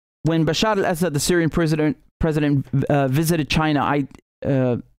when Bashar al-Assad, the Syrian president visited China, I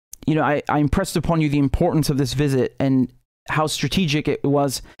impressed upon you the importance of this visit and how strategic it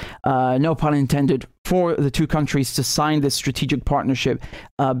was, no pun intended, for the two countries to sign this strategic partnership.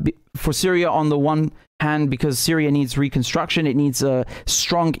 For Syria, on the one hand, because Syria needs reconstruction, it needs a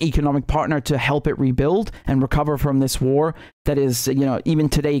strong economic partner to help it rebuild and recover from this war that is, even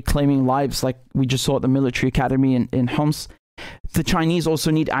today claiming lives, like we just saw at the military academy in Homs. The Chinese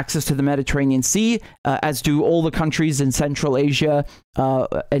also need access to the Mediterranean Sea, as do all the countries in Central Asia,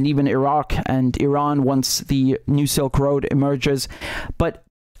 and even Iraq and Iran once the new Silk Road emerges. But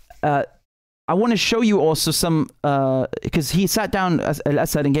I want to show you also some, because he sat down,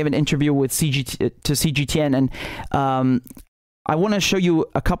 al-Assad, and gave an interview with CGTN, and I want to show you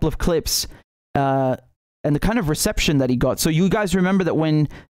a couple of clips and the kind of reception that he got. So you guys remember that when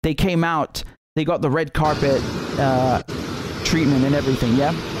they came out, they got the red carpet treatment and everything,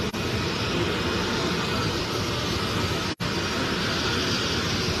 yeah?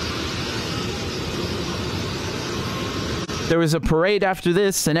 There was a parade after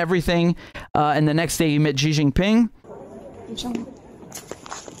this and everything, and the next day he met Xi Jinping.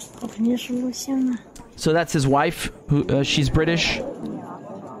 So that's his wife, who she's British.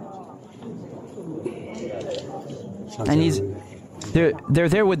 And they're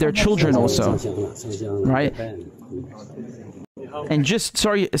there with their children also, right? And just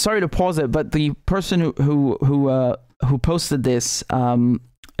sorry to pause it, but the person who posted this,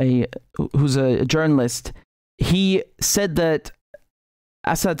 who's a journalist, he said that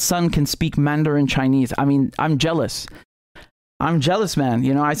Assad's son can speak Mandarin Chinese. I mean, I'm jealous. I'm jealous, man.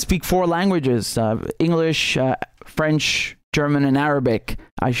 I speak 4 languages: English, French, German, and Arabic.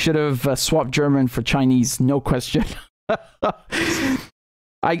 I should have swapped German for Chinese, no question.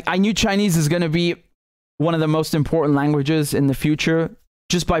 I knew Chinese is going to be one of the most important languages in the future,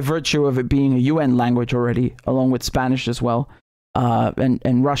 just by virtue of it being a UN language already, along with Spanish as well,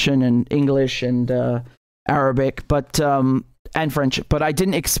 and Russian and English and Arabic, but and French. But I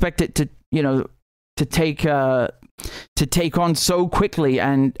didn't expect it to take on so quickly,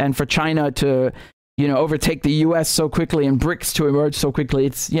 and for China to overtake the US so quickly and BRICS to emerge so quickly.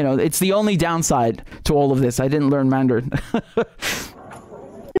 It's it's the only downside to all of this. I didn't learn Mandarin.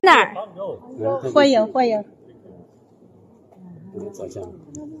 哪儿？欢迎。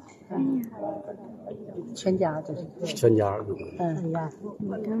全家就是。全家。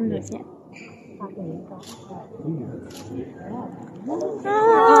我刚热见。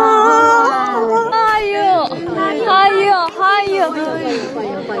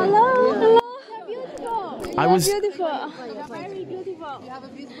Hello. I was beautiful. Very beautiful. You have a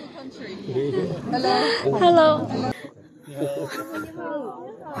beautiful country. Hello.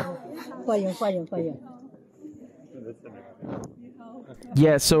 欢迎。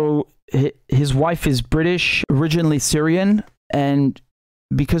 Yeah, so his wife is British, originally Syrian, and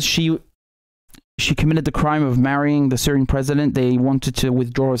because she committed the crime of marrying the Syrian president, they wanted to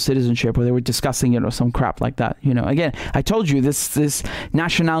withdraw her citizenship, or they were discussing it or some crap like that. Again, I told you this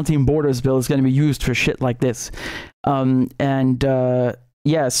nationality and borders bill is going to be used for shit like this.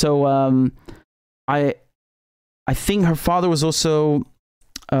 I think her father was also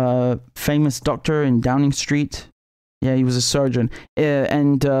a famous doctor in Downing Street. Yeah, he was a surgeon.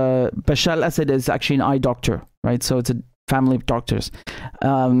 And Bashar al-Assad is actually an eye doctor, right? So it's a family of doctors.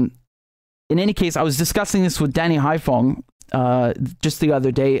 In any case, I was discussing this with Danny Haifong just the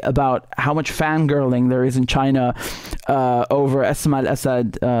other day about how much fangirling there is in China over Esma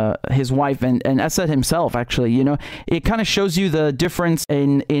al-Assad, his wife, and Assad himself, actually. It kind of shows you the difference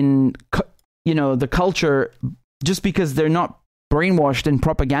in the culture, just because they're not brainwashed and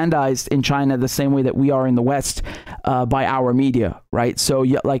propagandized in China the same way that we are in the West by our media, right? So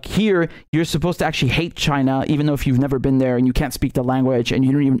like here, you're supposed to actually hate China, even though if you've never been there and you can't speak the language and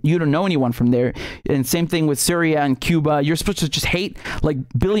you don't know anyone from there. And same thing with Syria and Cuba. You're supposed to just hate like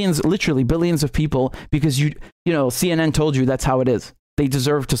literally billions of people because CNN told you that's how it is. They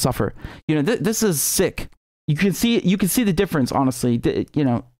deserve to suffer. This is sick. You can see the difference, honestly.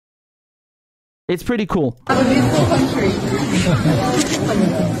 It's pretty cool. Have a beautiful country.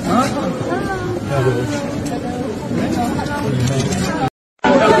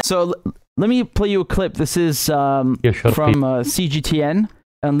 So let me play you a clip. This is from CGTN,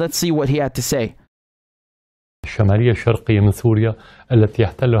 and let's see what he had to say. الشمالية الشرقية من سوريا التي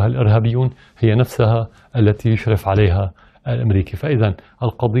يحتلها الإرهابيون هي نفسها التي يشرف عليها الأمريكي. فإذا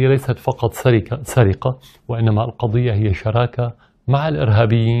القضية ليست فقط سرقة، وإنما القضية هي شراكة مع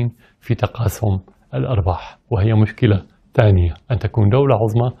الإرهابيين في تقاسم الأرباح، وهي مشكلة ثانية أن تكون دولة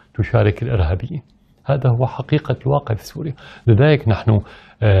عظمى تشارك الإرهابيين. هذا هو حقيقة الواقع في سوريا. لذلك نحن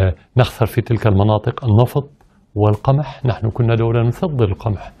نخسر في تلك المناطق النفط والقمح. نحن كنا دولة نصدر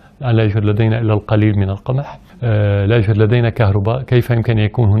القمح، الآن لا يوجد لدينا إلا القليل من القمح. لا يوجد لدينا كهرباء. كيف يمكن أن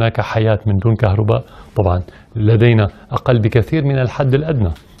يكون هناك حياة من دون كهرباء؟ طبعا لدينا أقل بكثير من الحد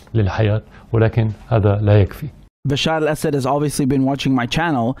الأدنى للحياة، ولكن هذا لا يكفي. Bashar al-Assad has obviously been watching my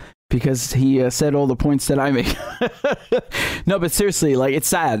channel because he said all the points that I make. No, but seriously, like, it's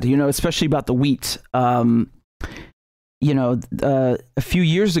sad, you know, especially about the wheat. You know, a few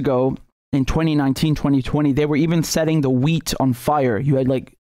years ago in 2019, 2020, they were even setting the wheat on fire. You had,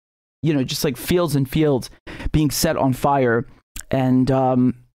 like, you know, just like fields and fields being set on fire. And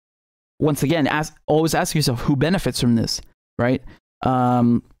once again, always ask yourself, who benefits from this, right?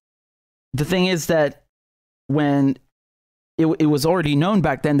 The thing is that when it was already known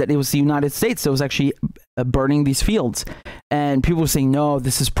back then that it was the United States that was actually burning these fields. And people were saying, no,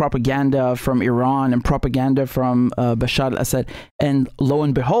 this is propaganda from Iran and propaganda from Bashar al-Assad. And lo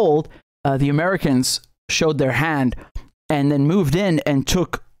and behold, the Americans showed their hand and then moved in and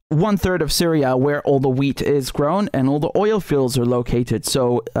took 1/3 of Syria, where all the wheat is grown and all the oil fields are located.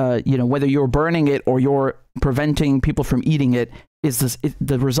 So, you know, whether you're burning it or you're preventing people from eating it,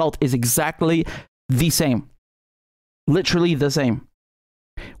 the result is exactly the same. Literally the same.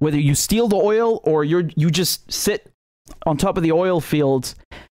 Whether you steal the oil or you just sit on top of the oil fields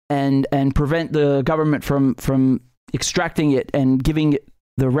and prevent the government from extracting it and giving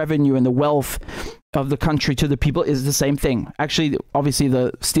the revenue and the wealth of the country to the people is the same thing. Actually, obviously, the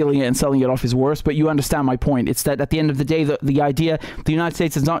stealing it and selling it off is worse, but you understand my point. It's that at the end of the day, the idea, the United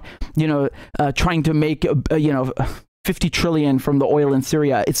States is not, you know, trying to make, you know, 50 trillion from the oil in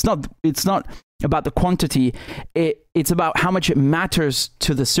Syria. It's not about the quantity. It's about how much it matters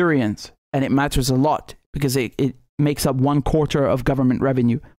to the Syrians, and it matters a lot because it makes up 1/4 of government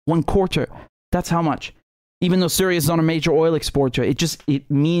revenue. 1/4. That's how much. Even though Syria is not a major oil exporter, it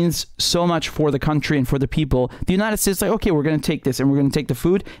means so much for the country and for the people. The United States is like, okay, we're going to take this and we're going to take the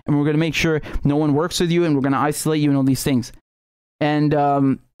food and we're going to make sure no one works with you and we're going to isolate you and all these things. And,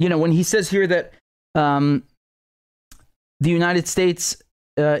 you know, when he says here that the United States,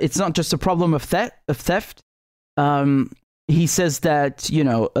 it's not just a problem of theft. He says that, you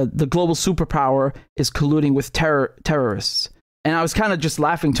know, the global superpower is colluding with terrorists. And I was kind of just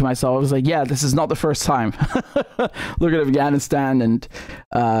laughing to myself. I was like, yeah, this is not the first time. Look at Afghanistan and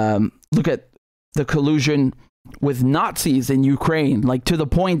look at the collusion with Nazis in Ukraine, like to the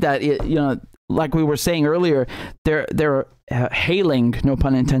point that, you know, like we were saying earlier, they're hailing, no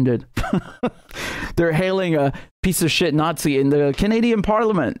pun intended, they're hailing a piece of shit Nazi in the Canadian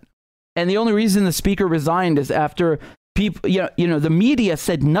Parliament. And the only reason the speaker resigned is after people, you know, the media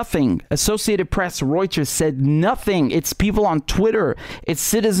said nothing. Associated Press, Reuters said nothing. It's people on Twitter, it's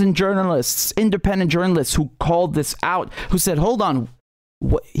citizen journalists, independent journalists who called this out, who said, hold on,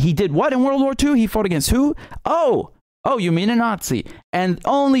 he did what in World War II? He fought against who? Oh, you mean a Nazi? And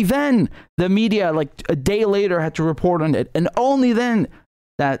only then the media, like a day later, had to report on it. And only then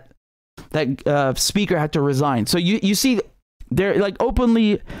that speaker had to resign. So you see, they're like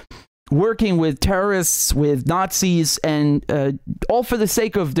openly working with terrorists, with Nazis, and all for the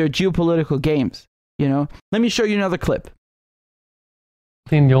sake of their geopolitical games. You know, let me show you another clip.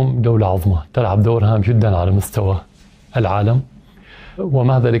 اليوم دولة عظمى تلعب دور هام جدا على مستوى العالم،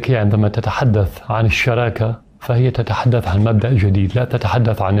 ومع ذلك هي عندما تتحدث عن الشراكة فهي تتحدث عن مبدأ جديد، لا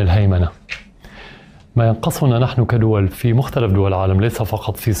تتحدث عن الهيمنة. ما ينقصنا نحن كدول في مختلف دول العالم، ليس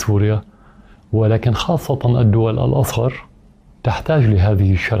فقط في سوريا، ولكن خاصة الدول الأصغر تحتاج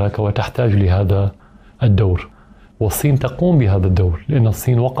لهذه الشراكة وتحتاج لهذا الدور، والصين تقوم بهذا الدور، لأن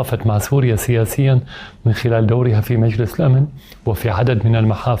الصين وقفت مع سوريا سياسيا من خلال دورها في مجلس الأمن وفي عدد من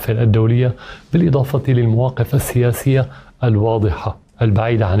المحافل الدولية، بالإضافة للمواقف السياسية الواضحة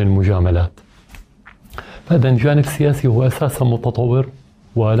البعيدة عن المجاملات. هذا الجانب السياسي هو أساسا متطور،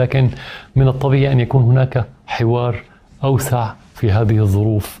 ولكن من الطبيعي أن يكون هناك حوار أوسع في هذه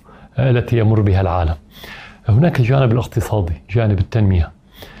الظروف التي يمر بها العالم. هناك الجانب الاقتصادي، جانب التنمية.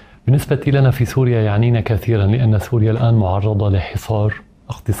 بالنسبة لنا في سوريا يعنينا كثيرا، لأن سوريا الآن معرضة لحصار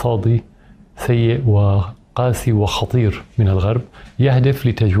اقتصادي سيء وقاسي وخطير من الغرب يهدف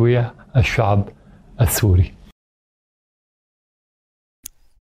لتجويع الشعب السوري.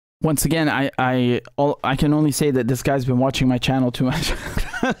 Once again, I can only say that this guy's been watching my channel too much.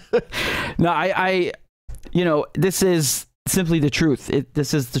 No, I you know, this is simply the truth.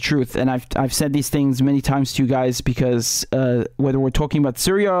 This is the truth, and I've said these things many times to you guys because whether we're talking about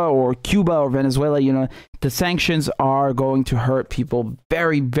Syria or Cuba or Venezuela, you know, the sanctions are going to hurt people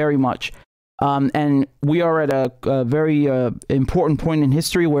very, very much. And we are at a very important point in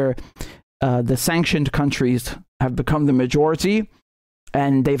history where the sanctioned countries have become the majority.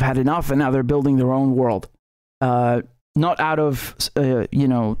 and they've had enough, and now they're building their own world. Not out of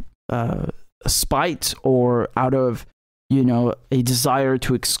spite or out of a desire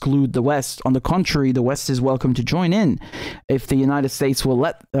to exclude the West. On the contrary, the West is welcome to join in if the United States will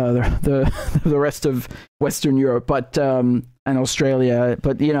let the rest of Western Europe, and Australia.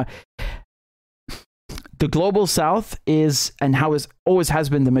 But the global South is and always has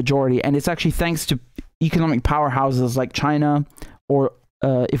been the majority, and it's actually thanks to economic powerhouses like China, or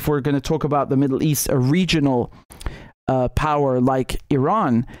if we're going to talk about the Middle East, a regional power like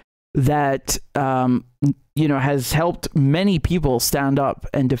Iran that has helped many people stand up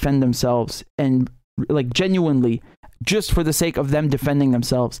and defend themselves, and like genuinely, just for the sake of them defending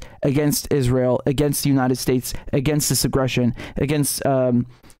themselves against Israel, against the United States, against this aggression, against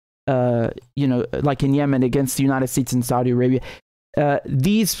like in Yemen, against the United States and Saudi Arabia.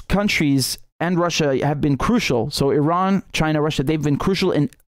 These countries and Russia have been crucial. So Iran, China, Russia, they've been crucial in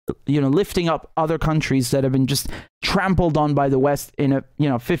lifting up other countries that have been just trampled on by the West in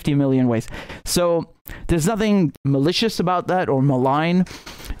 50 million ways. So there's nothing malicious about that, or malign,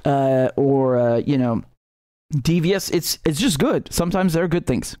 or devious. It's just good. Sometimes there are good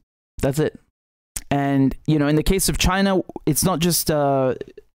things. That's it. And in the case of China, it's not just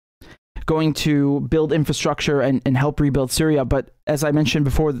going to build infrastructure and help rebuild Syria, but as I mentioned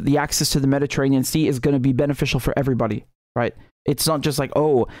before, the access to the Mediterranean Sea is going to be beneficial for everybody, right? It's not just like,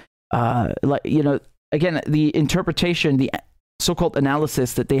 again, the interpretation, the so-called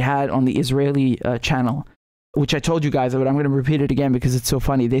analysis that they had on the Israeli channel, which I told you guys, but I'm going to repeat it again because it's so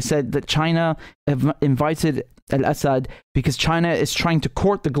funny. They said that China have invited al-Assad because China is trying to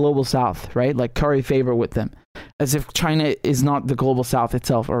court the global South, right? Like curry favor with them, as if China is not the global South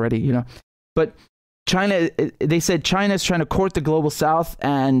itself already, But China, they said China is trying to court the global South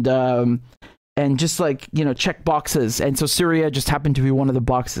and just check boxes, and so Syria just happened to be one of the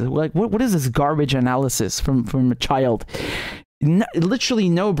boxes. Like, what is this garbage analysis from a child? Literally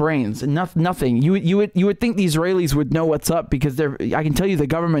no brains, nothing. You would think the Israelis would know what's up, because I can tell you the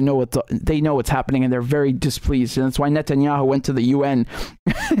government they know what's happening, and they're very displeased, and that's why Netanyahu went to the UN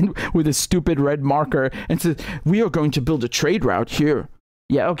with a stupid red marker and said, "We are going to build a trade route here."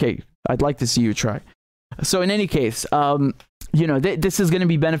 Yeah, okay, I'd like to see you try. So in any case, this is going to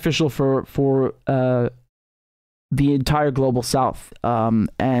be beneficial for the entire global South.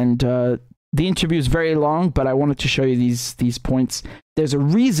 The interview is very long, but I wanted to show you these points. There's a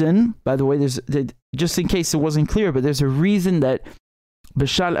reason, by the way, just in case it wasn't clear, but there's a reason that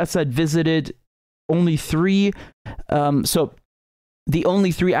Bashar al-Assad visited only three. So the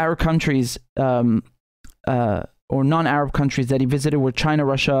only three Arab countries, or non-Arab countries that he visited were China,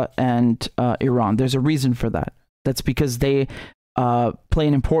 Russia, and Iran. There's a reason for that. That's because they play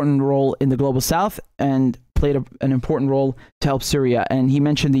an important role in the global South and played an important role to help Syria. And he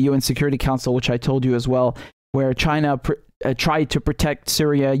mentioned the UN Security Council, which I told you as well, where China tried to protect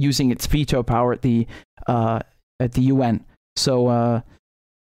Syria using its veto power at the UN. So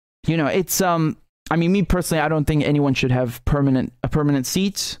it's me personally, I don't think anyone should have a permanent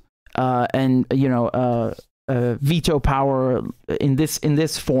seat and veto power in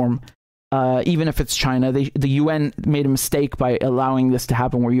this form. Even if it's China, the UN made a mistake by allowing this to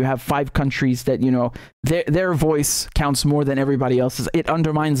happen, where you have 5 countries that, their voice counts more than everybody else's. It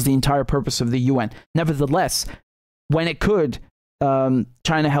undermines the entire purpose of the UN. Nevertheless, when it could,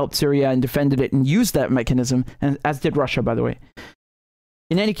 China helped Syria and defended it and used that mechanism, and as did Russia, by the way.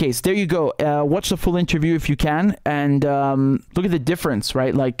 In any case, there you go. Watch the full interview if you can, and look at the difference,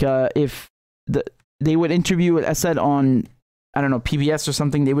 right? Like if they would interview Assad on, I don't know, PBS or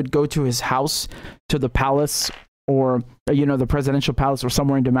something, they would go to his house, to the palace, or the presidential palace, or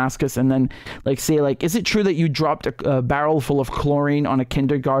somewhere in Damascus, and then say, is it true that you dropped a barrel full of chlorine on a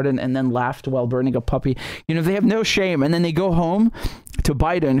kindergarten and then laughed while burning a puppy? They have no shame, and then they go home to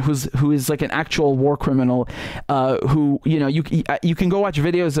Biden, who is like an actual war criminal, who you can go watch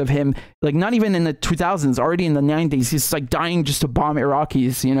videos of him, not even in the 2000s, already in the 90s, he's dying just to bomb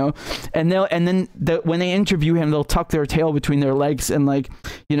Iraqis, and then when they interview him, they'll tuck their tail between their legs and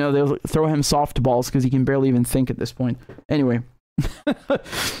they'll throw him softballs because he can barely even think at this point. Anyway,